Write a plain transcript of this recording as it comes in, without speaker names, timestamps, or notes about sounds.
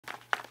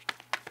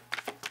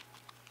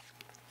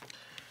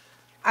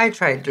I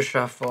tried to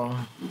shuffle.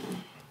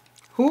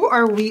 Who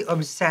are we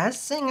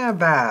obsessing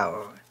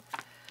about?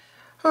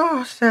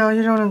 Oh, Sal,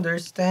 you don't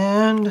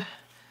understand.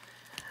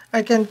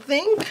 I can't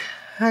think.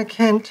 I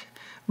can't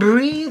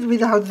breathe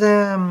without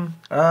them.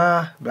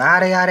 Blah,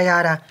 yada,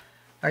 yada.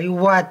 Are you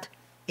what,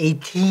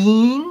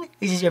 18?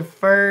 This is your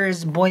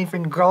first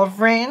boyfriend,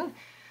 girlfriend?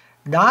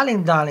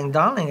 Darling, darling,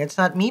 darling, it's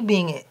not me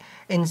being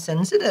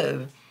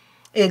insensitive.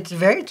 It's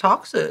very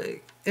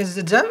toxic. It's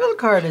the Devil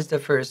card is the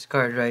first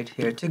card right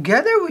here,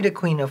 together with the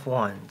Queen of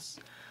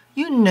Wands.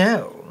 You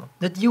know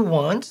that you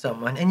want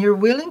someone and you're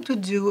willing to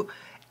do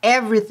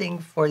everything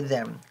for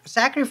them,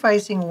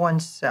 sacrificing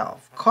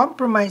oneself,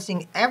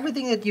 compromising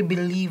everything that you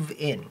believe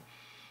in.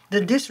 The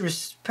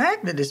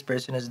disrespect that this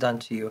person has done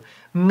to you,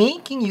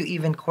 making you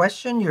even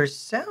question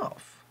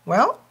yourself.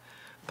 Well,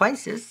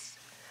 Pisces,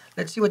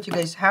 let's see what you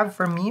guys have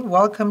for me.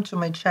 Welcome to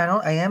my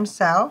channel. I am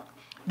Sal.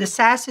 The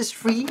sass is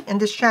free in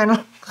this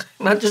channel,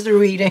 not just the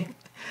reading.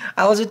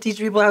 I also teach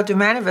people how to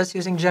manifest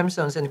using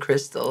gemstones and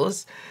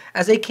crystals,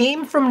 as I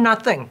came from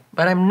nothing,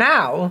 but I'm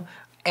now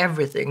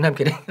everything. No, I'm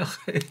kidding.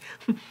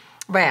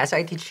 But yeah, so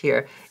I teach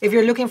here. If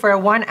you're looking for a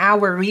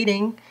 1-hour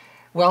reading,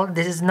 well,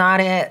 this is not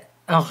it.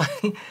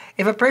 Okay.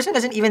 If a person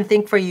doesn't even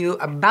think for you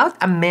about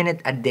a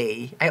minute a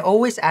day, I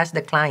always ask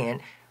the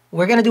client,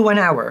 we're gonna do 1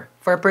 hour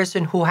for a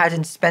person who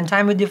hasn't spent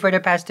time with you for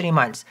the past 3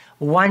 months,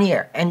 1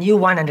 year, and you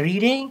want a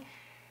reading,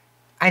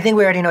 I think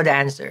we already know the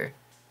answer.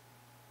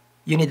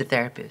 You need a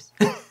therapist.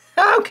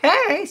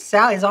 Okay,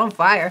 Sal is on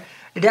fire.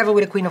 The Devil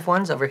with the Queen of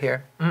Wands over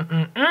here.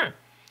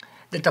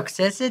 The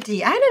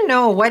toxicity. I don't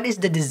know. What is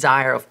the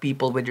desire of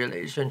people with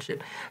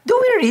relationship? Do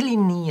we really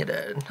need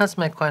it? That's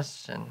my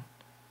question.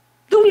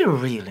 Do we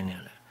really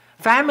need it?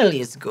 Family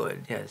is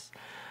good, yes.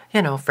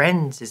 You know,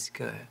 friends is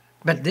good.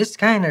 But this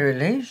kind of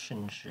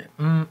relationship,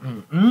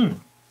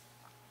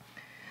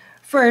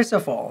 First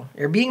of all,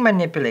 you're being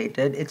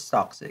manipulated. It's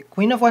toxic.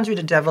 Queen of Wands with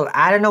the Devil.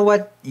 I don't know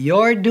what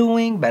you're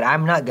doing, but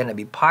I'm not going to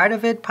be part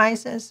of it,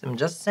 Pisces. I'm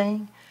just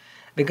saying.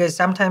 Because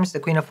sometimes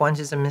the Queen of Wands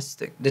is a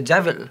mystic. The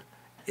Devil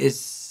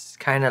is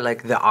kind of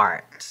like the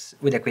art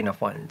with the Queen of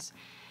Wands.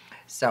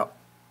 So,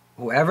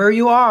 whoever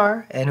you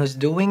are and who's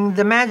doing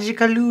the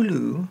magical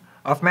lulu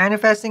of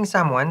manifesting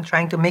someone,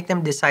 trying to make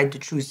them decide to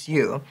choose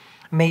you,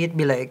 may it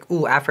be like,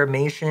 ooh,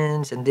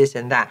 affirmations and this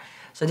and that.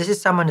 So this is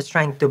someone who's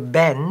trying to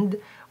bend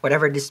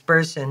whatever this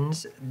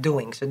person's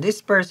doing. So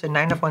this person,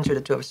 9 of Wands with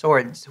the 2 of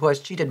Swords, who has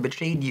cheated,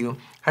 betrayed you,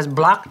 has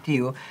blocked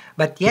you,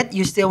 but yet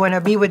you still want to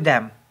be with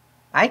them.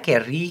 Ay, que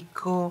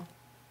rico.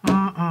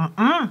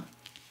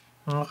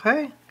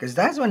 Okay, because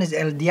that one is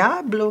El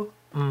Diablo.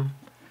 Ay,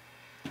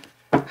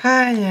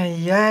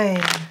 ay,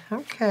 ay.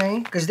 Okay,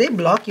 because they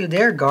block you,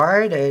 they're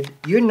guarded.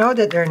 You know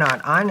that they're not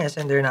honest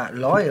and they're not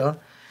loyal,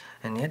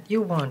 and yet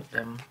you want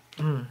them.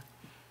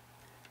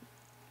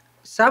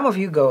 Some of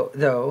you go,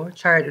 though,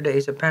 Chariot with the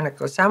Ace of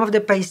Pentacles, some of the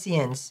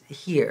Pisceans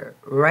here,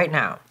 right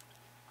now,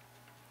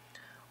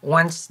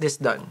 once this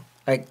done,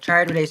 like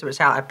Chariot with the Ace of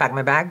Pentacles, I packed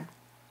my bag,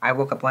 I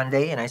woke up one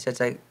day and I said,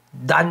 like,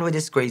 done with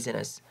this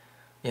craziness.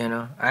 You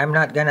know, I'm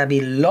not gonna be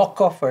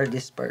loco for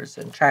this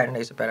person. Chariot and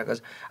Ace of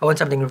Pentacles. I want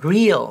something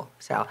real,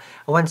 Sal.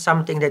 I want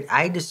something that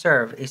I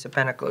deserve, Ace of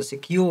Pentacles,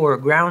 secure,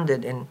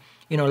 grounded, and,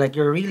 you know, like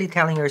you're really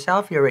telling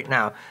yourself here right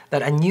now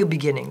that a new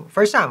beginning.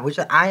 For some, which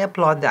I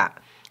applaud that.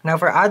 Now,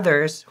 for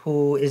others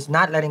who is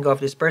not letting go of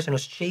this person,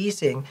 who's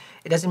chasing,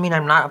 it doesn't mean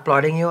I'm not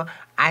applauding you.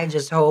 I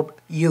just hope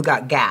you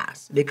got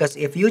gas. Because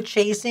if you're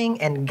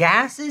chasing and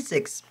gas is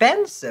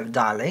expensive,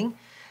 darling,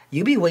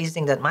 you be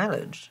wasting that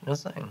mileage.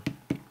 Just saying.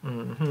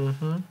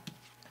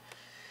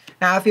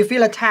 Now, if you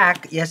feel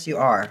attacked, yes, you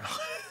are.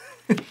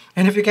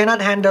 And if you cannot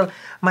handle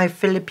my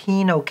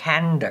Filipino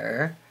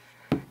candor,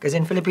 because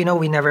in Filipino,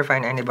 we never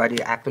find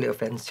anybody actually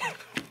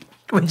offensive.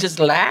 We just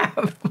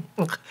laugh.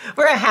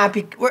 We're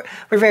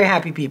very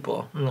happy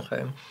people.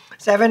 Okay.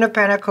 7 of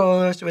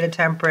Pentacles with a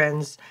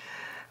Temperance.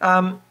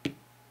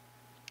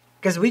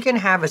 Because we can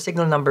have a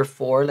signal number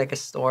 4, like a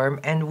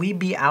storm, and we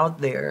be out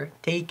there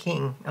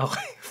taking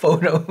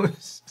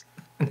photos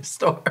in the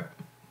storm.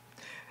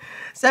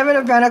 7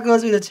 of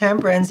Pentacles with a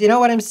Temperance. You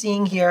know what I'm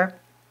seeing here?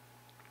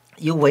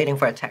 You waiting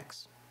for a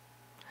text.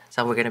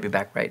 So we're going to be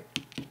back, right?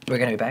 We're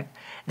going to be back.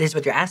 This is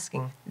what you're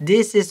asking.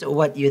 This is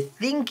what you're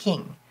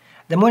thinking.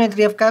 The Moon and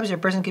 3 of Cups, your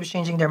person keeps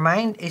changing their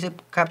mind. Ace of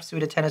Cups with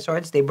the 10 of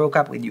Swords, they broke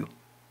up with you.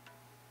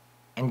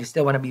 And you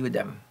still want to be with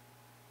them.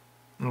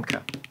 Okay.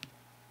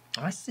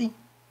 I see.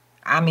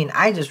 I mean,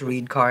 I just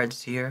read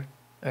cards here.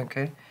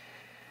 Okay.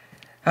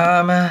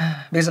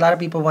 Because a lot of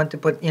people want to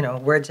put, you know,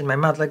 words in my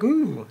mouth like,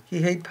 ooh,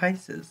 he hates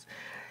Pisces.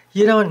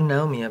 You don't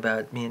know me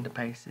about me and the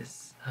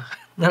Pisces.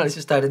 No, let's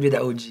just start with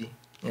the OG, you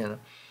know.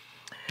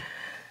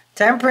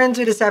 Temperance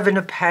with the 7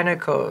 of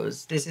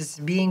Pentacles. This is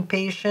being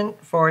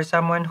patient for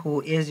someone who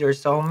is your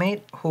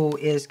soulmate, who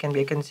can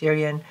be a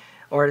Cancerian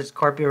or a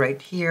Scorpio right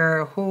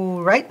here,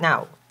 who right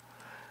now,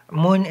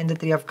 Moon in the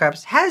 3 of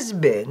Cups, has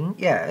been,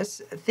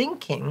 yes,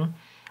 thinking.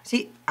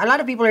 See, a lot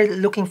of people are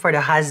looking for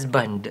the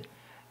husband,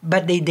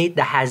 but they date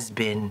the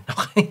has-been,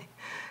 okay?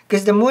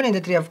 Because the Moon in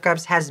the 3 of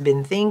Cups has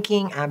been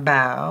thinking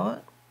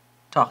about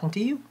talking to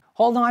you.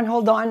 Hold on,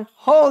 hold on,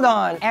 hold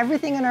on.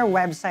 Everything on our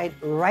website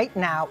right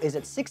now is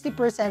at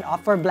 60%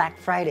 off for Black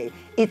Friday.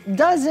 It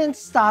doesn't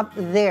stop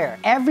there.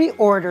 Every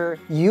order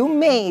you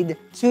made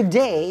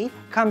today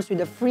comes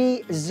with a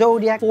free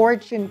Zodiac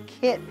Fortune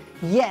Kit.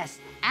 Yes,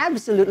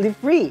 absolutely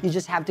free. You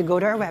just have to go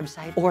to our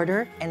website,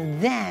 order,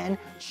 and then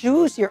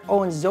choose your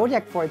own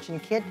Zodiac Fortune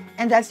Kit,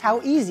 and that's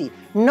how easy.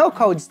 No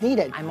codes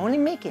needed. I'm only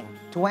making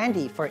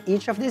 20 for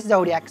each of these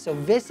Zodiacs, so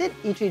visit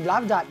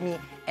eatreadlove.me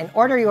and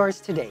order yours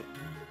today.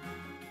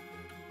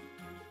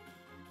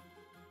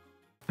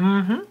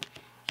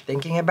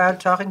 Thinking about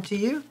talking to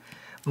you?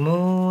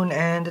 Moon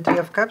and the Three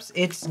of Cups.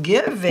 It's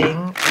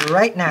giving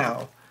right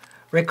now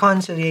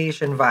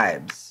reconciliation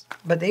vibes.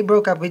 But they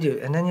broke up with you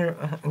and then you're...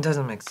 It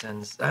doesn't make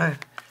sense. Ay,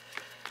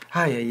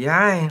 ay,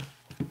 ay.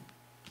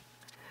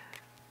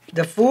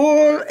 The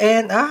Fool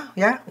and...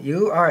 yeah,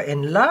 you are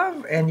in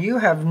love and you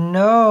have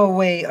no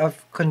way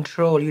of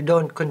control. You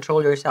don't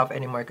control yourself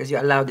anymore because you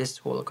allow this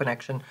whole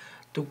connection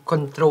to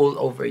control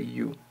over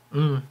you.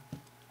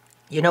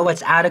 You know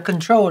what's out of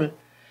control?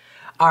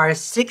 Our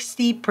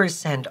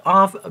 60%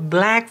 off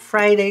Black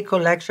Friday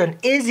collection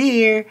is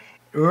here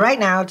right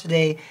now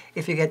today.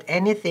 If you get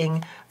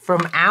anything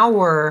from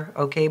our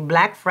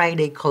Black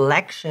Friday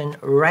collection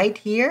right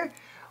here,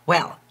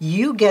 well,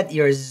 you get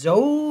your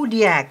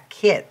Zodiac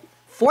Kit,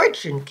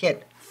 Fortune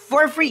Kit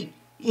for free.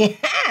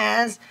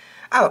 Yes!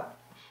 Oh,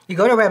 you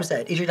go to our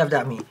website,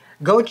 eatreadlove.me.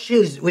 Go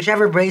choose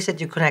whichever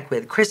bracelet you connect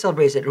with. Crystal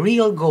bracelet,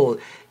 real gold.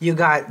 You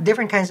got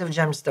different kinds of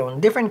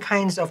gemstone, different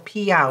kinds of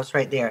PIXIUs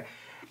right there.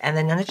 And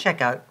then on the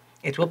checkout,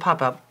 it will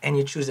pop up and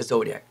you choose the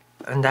Zodiac.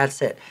 And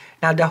that's it.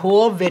 Now, the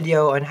whole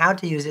video on how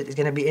to use it is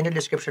going to be in the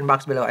description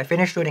box below. I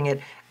finished shooting it,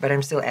 but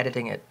I'm still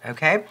editing it,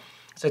 okay?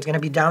 So it's going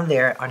to be down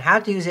there on how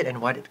to use it and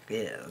what it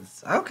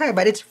is. Okay,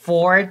 but it's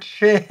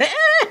Fortune.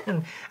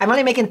 I'm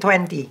only making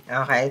 20,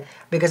 okay?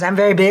 Because I'm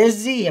very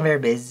busy. I'm very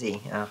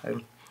busy, okay?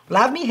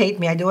 Love me, hate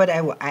me, I do what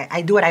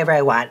I do whatever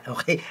I want,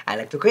 okay? I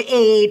like to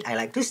create, I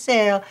like to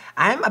sell.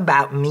 I'm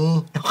about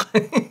me.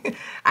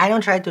 I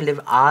don't try to live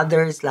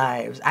others'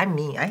 lives. I'm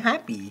me, I'm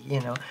happy, you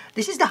know.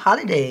 This is the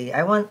holiday.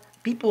 I want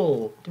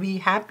people to be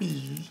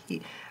happy.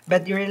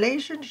 But your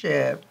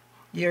relationship,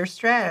 you're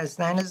stressed,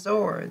 9 of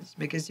Swords,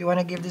 because you want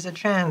to give this a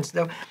chance.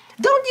 Though,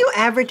 don't you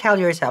ever tell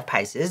yourself,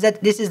 Pisces,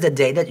 that this is the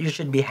day that you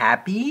should be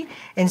happy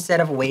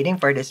instead of waiting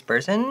for this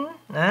person?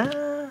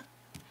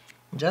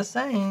 Just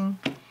saying.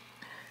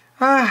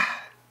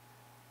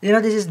 You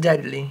know, this is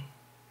deadly.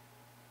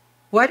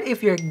 What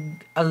if you're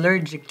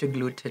allergic to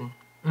gluten?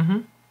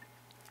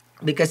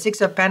 Because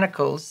 6 of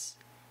Pentacles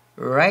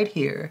right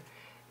here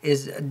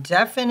is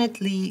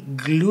definitely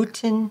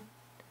gluten.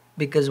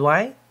 Because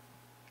why?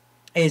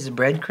 It's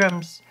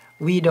breadcrumbs.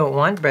 We don't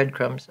want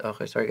breadcrumbs.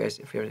 Okay, sorry guys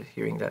if you're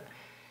hearing that.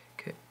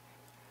 Okay.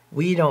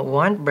 We don't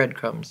want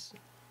breadcrumbs.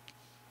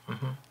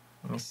 Let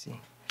me see.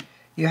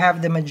 You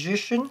have the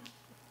Magician.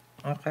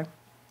 Okay.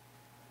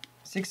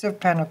 6 of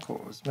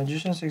Pentacles,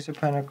 Magician, 6 of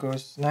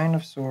Pentacles, 9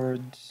 of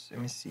Swords,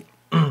 let me see,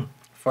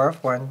 4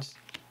 of Wands,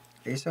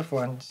 Ace of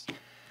Wands,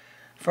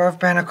 4 of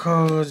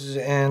Pentacles,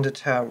 and the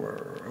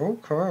Tower.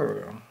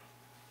 Okay.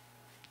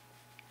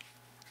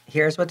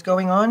 Here's what's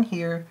going on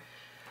here.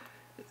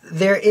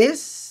 There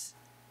is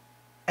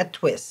a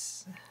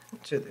twist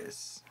to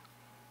this.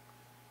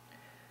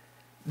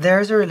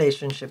 There's a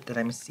relationship that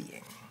I'm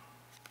seeing.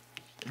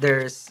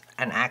 There's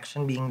an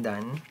action being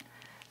done.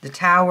 The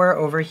Tower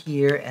over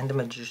here and the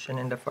Magician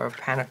and the 4 of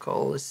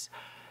Pentacles.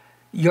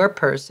 Your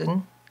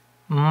person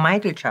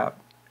might reach out.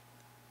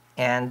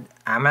 And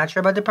I'm not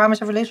sure about the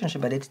promise of relationship,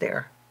 but it's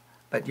there.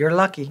 But you're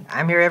lucky.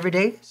 I'm here every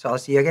day, so I'll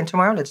see you again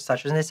tomorrow. Let's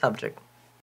touch on this subject.